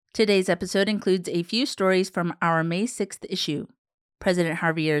Today's episode includes a few stories from our May 6th issue, President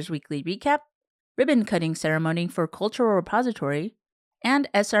Javier's weekly recap, ribbon cutting ceremony for Cultural Repository, and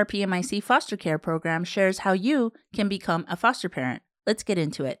SRPMIC foster care program shares how you can become a foster parent. Let's get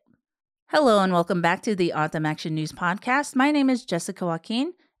into it. Hello and welcome back to the Autumn Action News podcast. My name is Jessica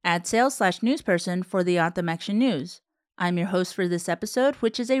Joaquin, ad sales/newsperson for the Autumn Action News. I'm your host for this episode,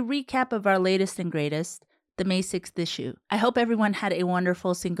 which is a recap of our latest and greatest, the May 6th issue. I hope everyone had a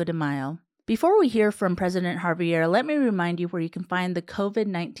wonderful Cinco de Mayo. Before we hear from President Javier, let me remind you where you can find the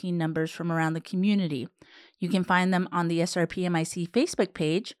COVID-19 numbers from around the community. You can find them on the SRPMIC Facebook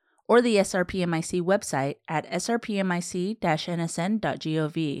page or the SRPMIC website at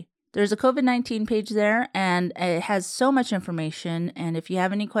srpmic-nsn.gov. There's a COVID-19 page there, and it has so much information, and if you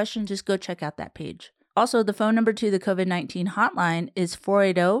have any questions, just go check out that page. Also, the phone number to the COVID-19 hotline is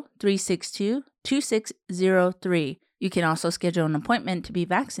 480-362-2603. You can also schedule an appointment to be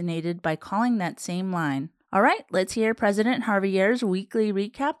vaccinated by calling that same line. All right, let's hear President Javier's weekly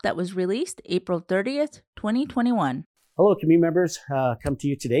recap that was released April 30th, 2021. Hello, community members. Come to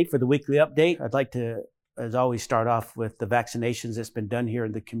you today for the weekly update. I'd like to, as always, start off with the vaccinations that's been done here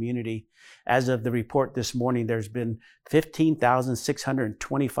in the community. As of the report this morning, there's been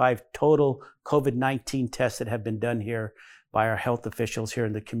 15,625 total COVID-19 tests that have been done here by our health officials here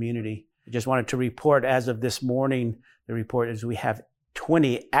in the community. I just wanted to report, as of this morning, the report is we have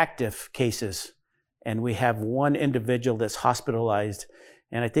 20 active cases, and we have one individual that's hospitalized.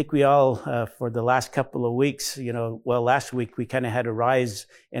 And I think we all, for the last couple of weeks, last week we kind of had a rise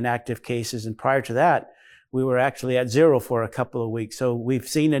in active cases, and prior to that, we were actually at zero for a couple of weeks. So we've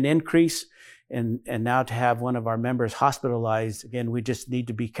seen an increase, and now to have one of our members hospitalized, again, we just need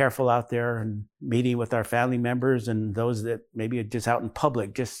to be careful out there and meeting with our family members and those that maybe are just out in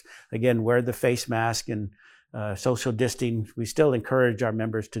public. Just, again, wear the face mask and social distancing. We still encourage our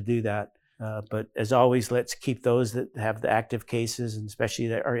members to do that. But as always, let's keep those that have the active cases, and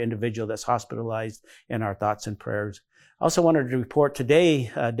especially our individual that's hospitalized, in our thoughts and prayers. I also wanted to report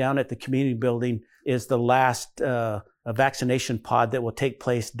today down at the community building is the last vaccination pod that will take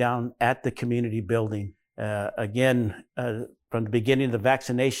place down at the community building. Again, from the beginning of the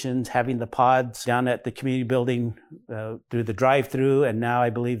vaccinations, having the pods down at the community building through the drive-through, and now I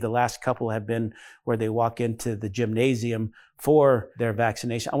believe the last couple have been where they walk into the gymnasium for their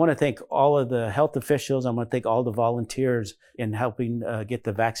vaccination. I want to thank all of the health officials. I want to thank all the volunteers in helping get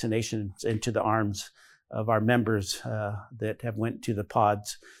the vaccinations into the arms of our members that have went to the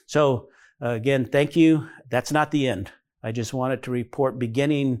pods. So again, thank you. That's not the end. I just wanted to report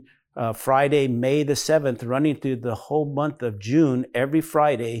beginning Friday, May the 7th, running through the whole month of June, every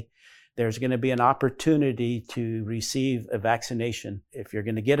Friday, there's going to be an opportunity to receive a vaccination. If you're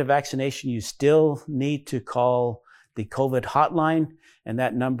going to get a vaccination, you still need to call the COVID hotline, and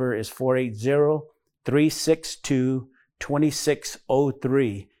that number is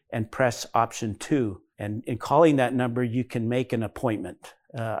 480-362-2603, and press option 2. And in calling that number, you can make an appointment.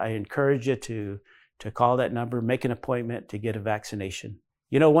 I encourage you to call that number, make an appointment to get a vaccination.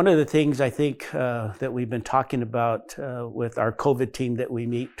 One of the things I think that we've been talking about with our COVID team that we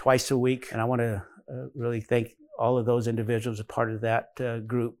meet twice a week, and I want to really thank all of those individuals a part of that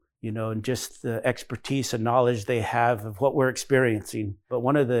group, and just the expertise and knowledge they have of what we're experiencing. But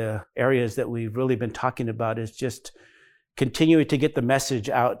one of the areas that we've really been talking about is just continuing to get the message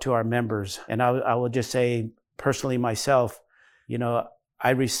out to our members. And I will just say personally myself, I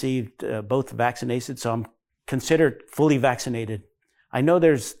received both vaccinations, so I'm considered fully vaccinated. I know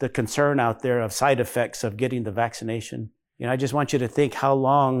there's the concern out there of side effects of getting the vaccination. I just want you to think how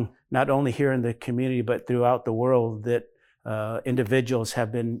long, not only here in the community, but throughout the world, that individuals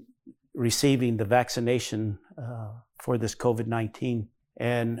have been receiving the vaccination for this COVID-19.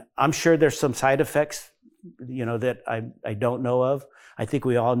 And I'm sure there's some side effects, that I don't know of. I think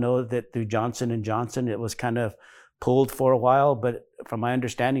we all know that through Johnson & Johnson, it was kind of pulled for a while, but from my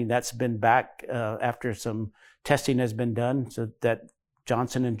understanding, that's been back after some testing has been done, so that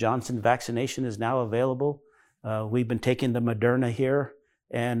Johnson & Johnson vaccination is now available. We've been taking the Moderna here,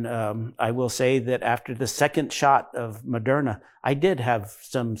 and I will say that after the second shot of Moderna, I did have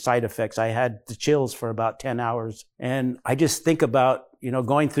some side effects. I had the chills for about 10 hours, and I just think about,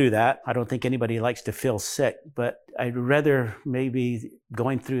 going through that. I don't think anybody likes to feel sick, but I'd rather maybe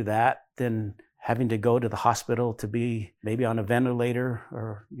going through that than having to go to the hospital to be maybe on a ventilator,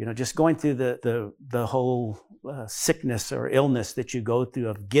 or just going through the whole sickness or illness that you go through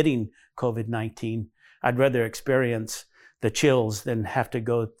of getting COVID-19. I'd rather experience the chills than have to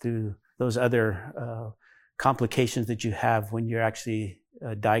go through those other complications that you have when you're actually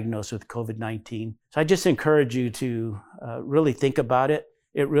diagnosed with COVID-19. So I just encourage you to really think about it.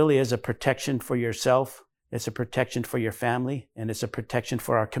 it really is a protection for yourself. It's a protection for your family, and it's a protection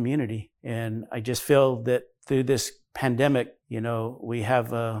for our community. And I just feel that through this pandemic, we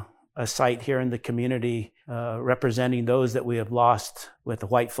have a site here in the community representing those that we have lost with the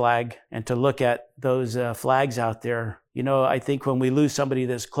white flag. And to look at those flags out there, I think when we lose somebody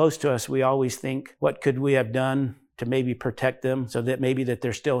that's close to us, we always think, what could we have done to maybe protect them so that maybe that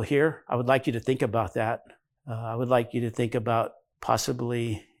they're still here? I would like you to think about that. I would like you to think about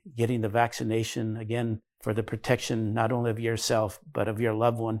possibly getting the vaccination, again, for the protection not only of yourself, but of your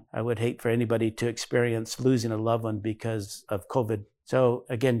loved one. I would hate for anybody to experience losing a loved one because of COVID. So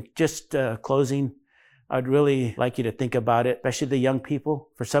again, just closing, I'd really like you to think about it, especially the young people.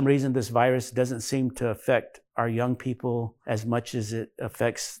 For some reason, this virus doesn't seem to affect our young people as much as it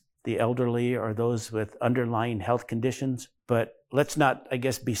affects the elderly or those with underlying health conditions. But let's not,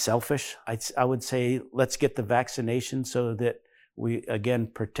 be selfish. I would say let's get the vaccination so that we, again,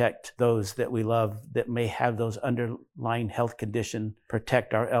 protect those that we love that may have those underlying health conditions,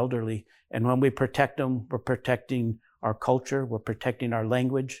 protect our elderly. And when we protect them, we're protecting our culture, we're protecting our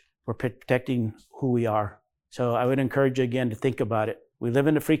language, we're protecting who we are. So I would encourage you again to think about it. We live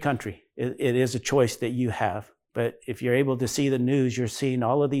in a free country. It is a choice that you have. But if you're able to see the news, you're seeing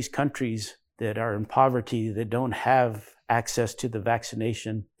all of these countries that are in poverty, that don't have access to the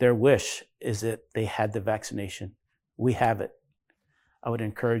vaccination. Their wish is that they had the vaccination. We have it. I would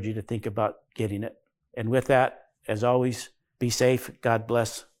encourage you to think about getting it. And with that, as always, be safe. God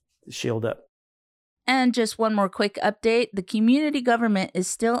bless. Shield up. And just one more quick update. The community government is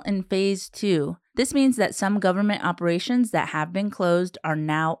still in phase 2. This means that some government operations that have been closed are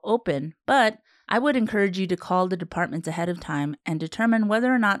now open. But I would encourage you to call the departments ahead of time and determine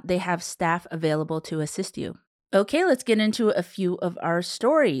whether or not they have staff available to assist you. Okay, let's get into a few of our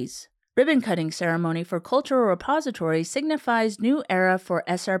stories. Ribbon cutting ceremony for Cultural Repository signifies new era for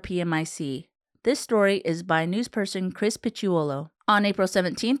SRPMIC. This story is by newsperson Chris Picciuolo. On April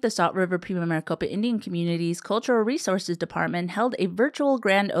 17th, the Salt River Pima Maricopa Indian Community's Cultural Resources Department held a virtual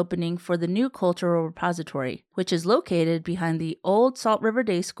grand opening for the new Cultural Repository, which is located behind the old Salt River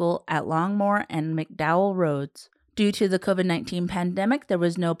Day School at Longmore and McDowell Roads. Due to the COVID-19 pandemic, there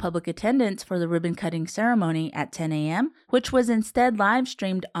was no public attendance for the ribbon-cutting ceremony at 10 a.m., which was instead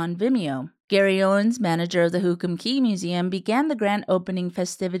live-streamed on Vimeo. Gary Owens, manager of the Hukum Key Museum, began the grand opening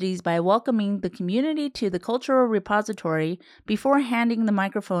festivities by welcoming the community to the Cultural Repository before handing the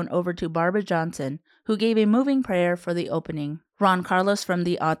microphone over to Barbara Johnson, who gave a moving prayer for the opening. Ron Carlos from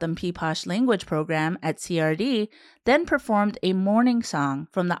the Autumn Peeposh language program at CRD then performed a morning song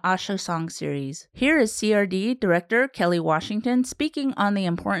from the Asha Song series. Here is CRD Director Kelly Washington speaking on the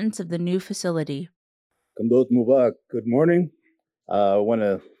importance of the new facility. Kandot Mubak, good morning. I want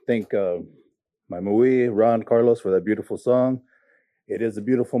to thank my Mui, Ron Carlos, for that beautiful song. It is a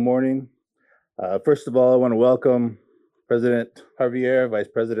beautiful morning. First of all, I want to welcome President Javier, Vice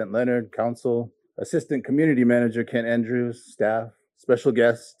President Leonard, Council, Assistant Community Manager Ken Andrews, staff, special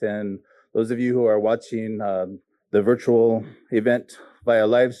guests, and those of you who are watching the virtual event via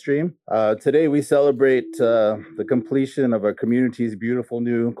live stream. Today we celebrate the completion of our community's beautiful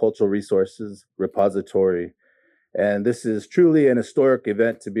new cultural resources repository. And this is truly an historic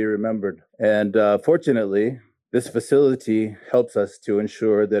event to be remembered. And fortunately, this facility helps us to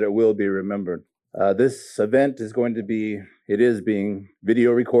ensure that it will be remembered. This event is being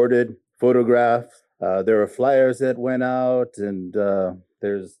video recorded, photographed. There are flyers that went out, and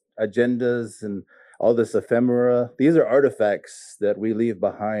there's agendas and all this ephemera. These are artifacts that we leave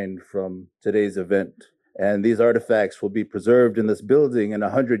behind from today's event. And these artifacts will be preserved in this building, and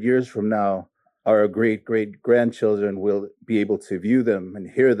 100 years from now, our great-great-grandchildren will be able to view them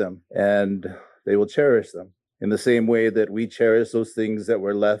and hear them, and they will cherish them in the same way that we cherish those things that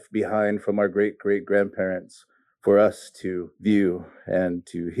were left behind from our great-great-grandparents for us to view and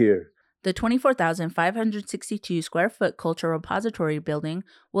to hear. The 24,562 square foot Cultural Repository building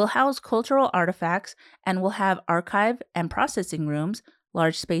will house cultural artifacts and will have archive and processing rooms,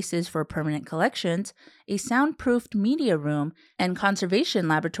 large spaces for permanent collections, a soundproofed media room, and conservation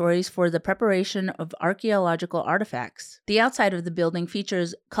laboratories for the preparation of archaeological artifacts. The outside of the building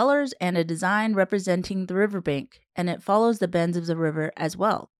features colors and a design representing the riverbank, and it follows the bends of the river as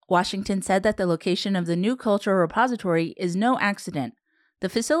well. Washington said that the location of the new Cultural Repository is no accident. The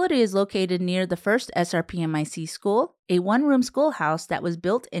facility is located near the first SRPMIC school, a one-room schoolhouse that was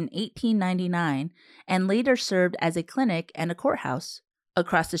built in 1899 and later served as a clinic and a courthouse.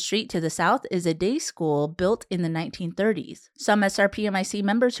 Across the street to the south is a day school built in the 1930s. Some SRPMIC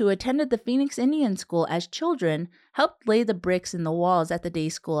members who attended the Phoenix Indian School as children helped lay the bricks in the walls at the day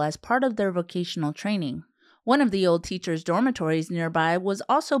school as part of their vocational training. One of the old teachers' dormitories nearby was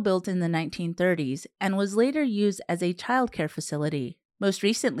also built in the 1930s and was later used as a childcare facility. Most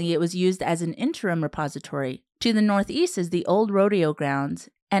recently, it was used as an interim repository. To the northeast is the old rodeo grounds,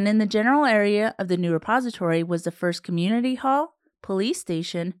 and in the general area of the new repository was the first community hall, police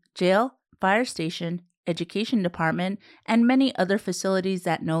station, jail, fire station, education department, and many other facilities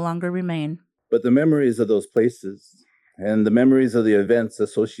that no longer remain. But the memories of those places and the memories of the events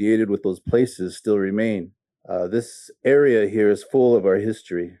associated with those places still remain. This area here is full of our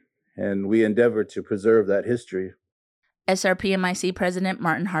history, and we endeavor to preserve that history. SRPMIC President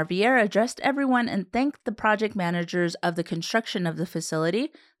Martin Javier addressed everyone and thanked the project managers of the construction of the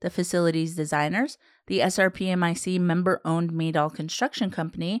facility, the facility's designers, the SRPMIC member-owned Maydal Construction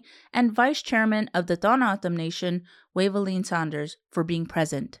Company, and Vice Chairman of the Tohono O'odham Nation, Waveline Saunders, for being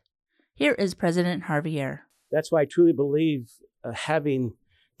present. Here is President Javier. That's why I truly believe having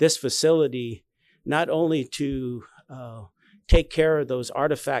this facility not only to take care of those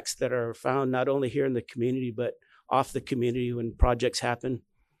artifacts that are found not only here in the community, but off the community when projects happen,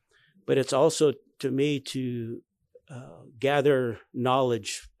 but it's also, to me, to gather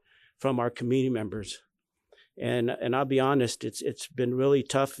knowledge from our community members. And I'll be honest, it's been really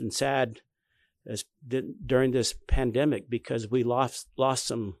tough and sad during this pandemic because we lost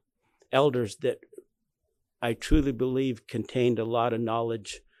some elders that I truly believe contained a lot of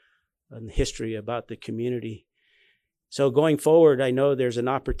knowledge and history about the community. So going forward, I know there's an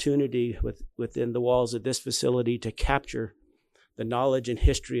opportunity within the walls of this facility to capture the knowledge and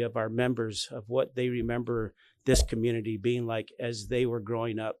history of our members, of what they remember this community being like as they were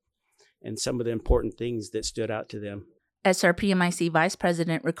growing up, and some of the important things that stood out to them. SRPMIC Vice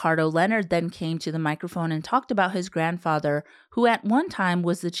President Ricardo Leonard then came to the microphone and talked about his grandfather, who at one time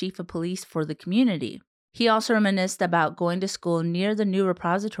was the chief of police for the community. He also reminisced about going to school near the new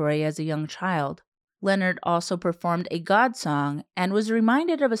repository as a young child. Leonard also performed a God song and was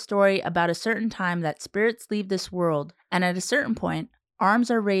reminded of a story about a certain time that spirits leave this world, and at a certain point, arms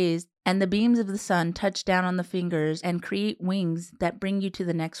are raised and the beams of the sun touch down on the fingers and create wings that bring you to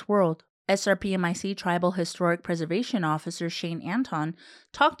the next world. SRPMIC Tribal Historic Preservation Officer Shane Anton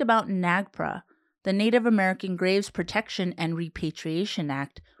talked about NAGPRA, the Native American Graves Protection and Repatriation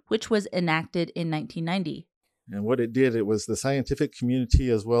Act, which was enacted in 1990. And what it did, it was the scientific community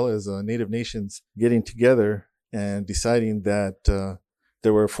as well as Native nations getting together and deciding that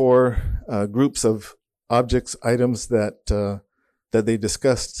there were 4 groups of objects, items that they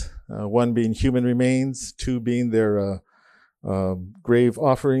discussed. 1 being human remains, 2 being their grave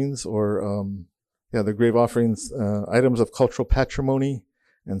offerings, or the grave offerings, items of cultural patrimony,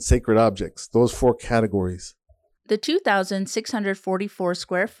 and sacred objects. Those 4 categories. The 2,644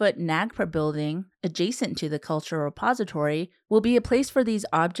 square foot NAGPRA building, adjacent to the Cultural Repository, will be a place for these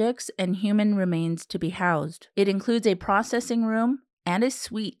objects and human remains to be housed. It includes a processing room and a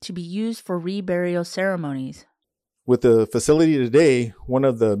suite to be used for reburial ceremonies. With the facility today, one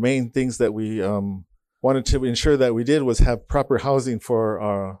of the main things that we wanted to ensure that we did was have proper housing for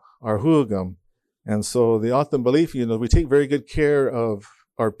our Hu'ugam. And so the O'odham belief, we take very good care of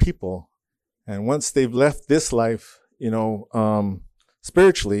our people. And once they've left this life,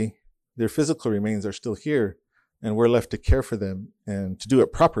 spiritually, their physical remains are still here, and we're left to care for them and to do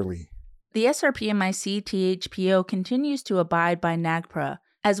it properly. The SRPMIC THPO continues to abide by NAGPRA,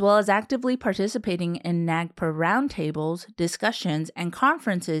 as well as actively participating in NAGPRA roundtables, discussions, and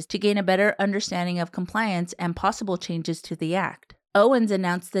conferences to gain a better understanding of compliance and possible changes to the Act. Owens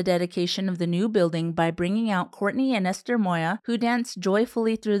announced the dedication of the new building by bringing out Courtney and Esther Moya, who danced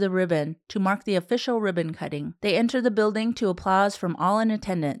joyfully through the ribbon to mark the official ribbon cutting. They entered the building to applause from all in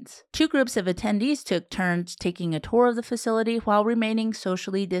attendance. 2 groups of attendees took turns taking a tour of the facility while remaining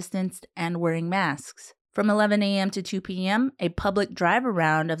socially distanced and wearing masks. From 11 a.m. to 2 p.m., a public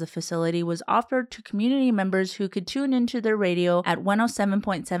drive-around of the facility was offered to community members who could tune into their radio at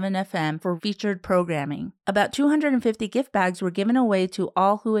 107.7 FM for featured programming. About 250 gift bags were given away to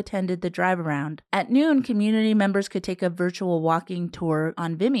all who attended the drive-around. At noon, community members could take a virtual walking tour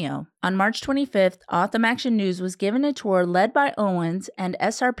on Vimeo. On March 25th, O'odham Action News was given a tour led by Owens and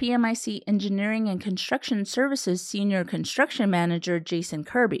SRPMIC Engineering and Construction Services Senior Construction Manager Jason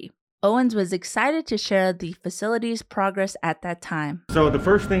Kirby. Owens was excited to share the facility's progress at that time. So the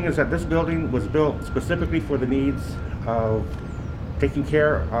first thing is that this building was built specifically for the needs of taking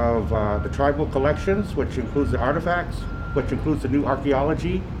care of the tribal collections, which includes the artifacts, which includes the new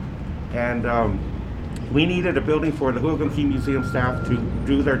archaeology. And we needed a building for the Hu'ugam Key Museum staff to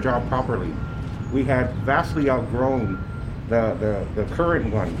do their job properly. We had vastly outgrown the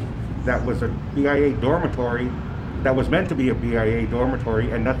current one that was a BIA dormitory that was meant to be a BIA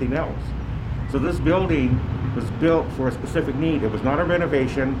dormitory and nothing else. So this building was built for a specific need. It was not a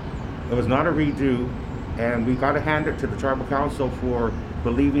renovation, it was not a redo, and we got to hand it to the Tribal Council for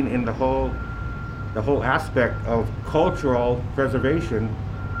believing in the whole aspect of cultural preservation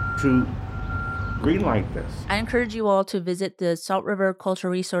to greenlight this. I encourage you all to visit the Salt River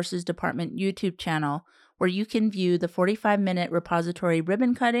Cultural Resources Department YouTube channel, where you can view the 45-minute repository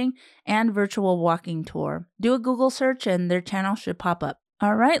ribbon cutting and virtual walking tour. Do a Google search and their channel should pop up.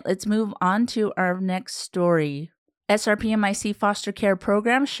 All right, let's move on to our next story. SRPMIC Foster Care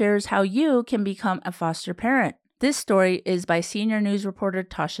Program shares how you can become a foster parent. This story is by senior news reporter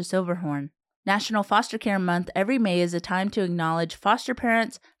Tasha Silverhorn. National Foster Care Month every May is a time to acknowledge foster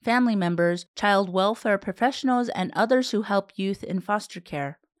parents, family members, child welfare professionals, and others who help youth in foster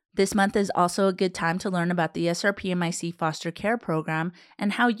care. This month is also a good time to learn about the SRPMIC Foster Care Program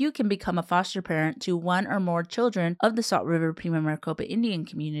and how you can become a foster parent to one or more children of the Salt River Pima Maricopa Indian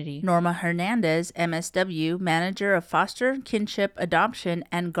community. Norma Hernandez, MSW, Manager of Foster, Kinship, Adoption,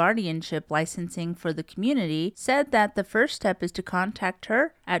 and Guardianship Licensing for the community, said that the first step is to contact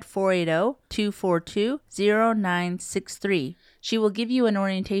her at 480-242-0963. She will give you an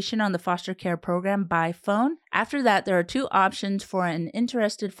orientation on the foster care program by phone. After that, there are two options for an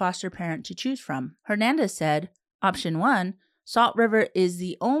interested foster parent to choose from. Hernandez said, Option 1, Salt River is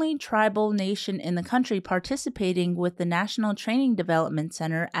the only tribal nation in the country participating with the National Training Development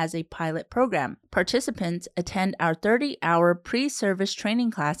Center as a pilot program. Participants attend our 30-hour pre-service training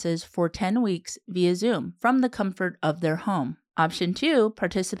classes for 10 weeks via Zoom from the comfort of their home. Option 2,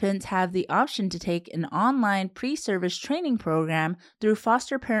 participants have the option to take an online pre-service training program through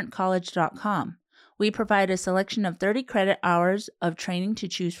fosterparentcollege.com. We provide a selection of 30 credit hours of training to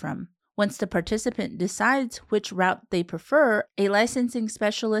choose from. Once the participant decides which route they prefer, a licensing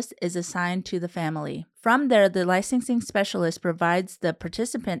specialist is assigned to the family. From there, the licensing specialist provides the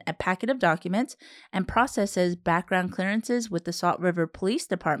participant a packet of documents and processes background clearances with the Salt River Police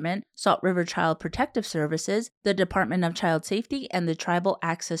Department, Salt River Child Protective Services, the Department of Child Safety, and the Tribal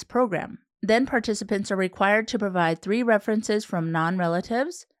Access Program. Then participants are required to provide 3 references from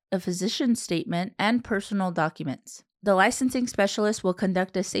non-relatives, a physician's statement, and personal documents. The licensing specialist will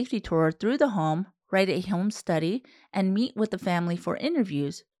conduct a safety tour through the home, write a home study, and meet with the family for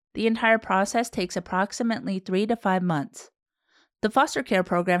interviews. The entire process takes approximately 3 to 5 months. The foster care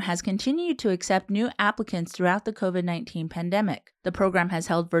program has continued to accept new applicants throughout the COVID-19 pandemic. The program has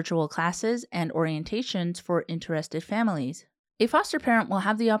held virtual classes and orientations for interested families. A foster parent will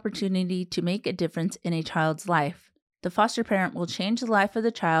have the opportunity to make a difference in a child's life. The foster parent will change the life of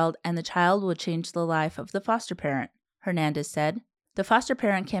the child, and the child will change the life of the foster parent, Hernandez said. The foster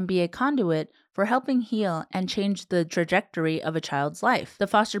parent can be a conduit for helping heal and change the trajectory of a child's life. The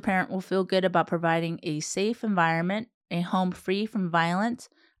foster parent will feel good about providing a safe environment, a home free from violence,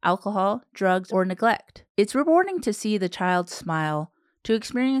 alcohol, drugs, or neglect. It's rewarding to see the child smile, to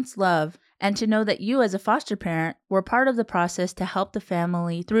experience love, and to know that you as a foster parent were part of the process to help the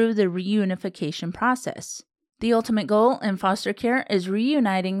family through the reunification process. The ultimate goal in foster care is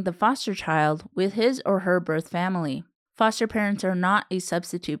reuniting the foster child with his or her birth family. Foster parents are not a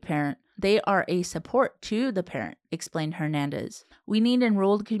substitute parent. They are a support to the parent, explained Hernandez. We need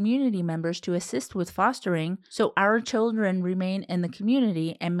enrolled community members to assist with fostering so our children remain in the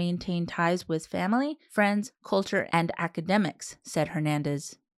community and maintain ties with family, friends, culture, and academics, said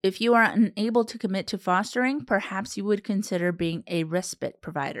Hernandez. If you are unable to commit to fostering, perhaps you would consider being a respite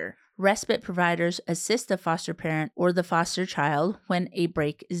provider. Respite providers assist the foster parent or the foster child when a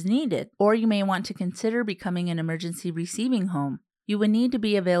break is needed, or you may want to consider becoming an emergency receiving home. You would need to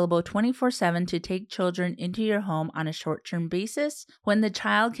be available 24/7 to take children into your home on a short-term basis when the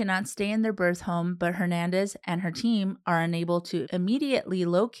child cannot stay in their birth home, but Hernandez and her team are unable to immediately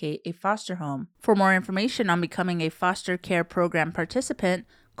locate a foster home. For more information on becoming a foster care program participant,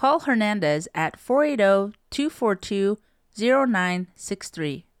 call Hernandez at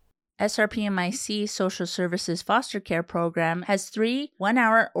 480-242-0963. SRPMIC Social Services Foster Care Program has 3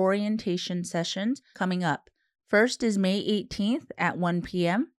 one-hour orientation sessions coming up. First is May 18th at 1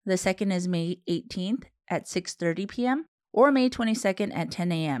 p.m., the second is May 18th at 6:30 p.m., or May 22nd at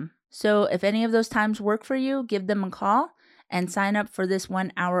 10 a.m. So if any of those times work for you, give them a call and sign up for this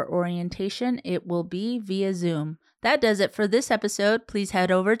 1-hour orientation. It will be via Zoom. That does it for this episode. Please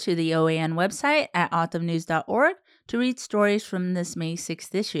head over to the OAN website at autumnnews.org to read stories from this May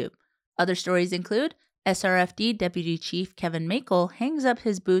 6th issue. Other stories include SRFD Deputy Chief Kevin Makel hangs up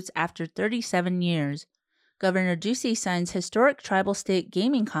his boots after 37 years. Governor Ducey signs historic tribal state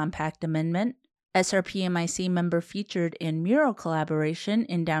gaming compact amendment. SRPMIC member featured in mural collaboration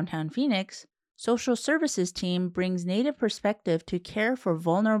in downtown Phoenix. Social services team brings Native perspective to care for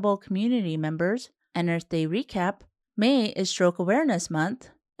vulnerable community members. and Earth Day recap. May is Stroke Awareness Month.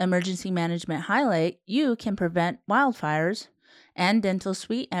 Emergency Management highlight, you can prevent wildfires. And Dental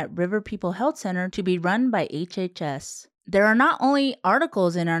Suite at River People Health Center to be run by HHS. There are not only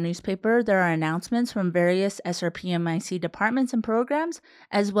articles in our newspaper, there are announcements from various SRPMIC departments and programs,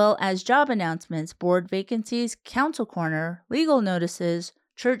 as well as job announcements, board vacancies, council corner, legal notices,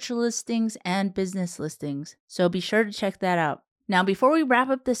 church listings, and business listings. So be sure to check that out. Now, before we wrap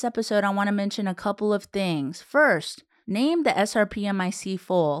up this episode, I want to mention a couple of things. First, name the SRPMIC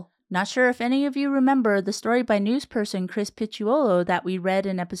full. Not sure if any of you remember the story by newsperson Chris Picciuolo that we read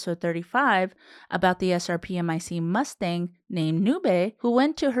in episode 35 about the SRPMIC Mustang named Nube who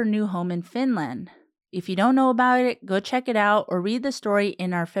went to her new home in Finland. If you don't know about it, go check it out or read the story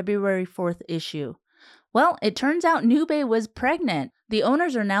in our February 4th issue. Well, it turns out Nube was pregnant. The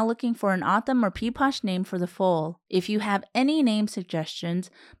owners are now looking for an O'odham or Peeposh name for the foal. If you have any name suggestions,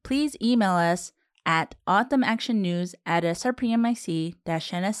 please email us at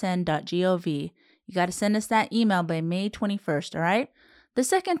autumnactionnews@srpmic-nsn.gov. You got to send us that email by May 21st, all right? The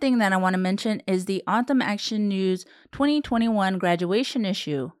second thing that I want to mention is the Autumn Action News 2021 graduation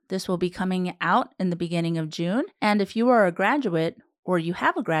issue. This will be coming out in the beginning of June, and if you are a graduate or you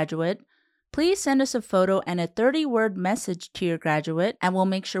have a graduate, please send us a photo and a 30-word message to your graduate, and we'll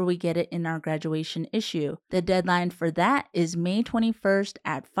make sure we get it in our graduation issue. The deadline for that is May 21st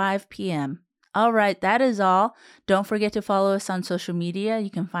at 5 p.m. All right, that is all. Don't forget to follow us on social media. You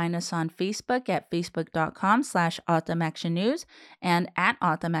can find us on Facebook at facebook.com/AutumnActionNews and at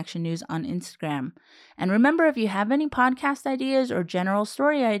AutumnActionNews on Instagram. And remember, if you have any podcast ideas or general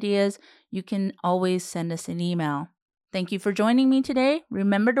story ideas, you can always send us an email. Thank you for joining me today.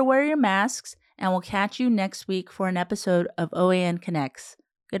 Remember to wear your masks, and we'll catch you next week for an episode of OAN Connects.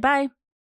 Goodbye.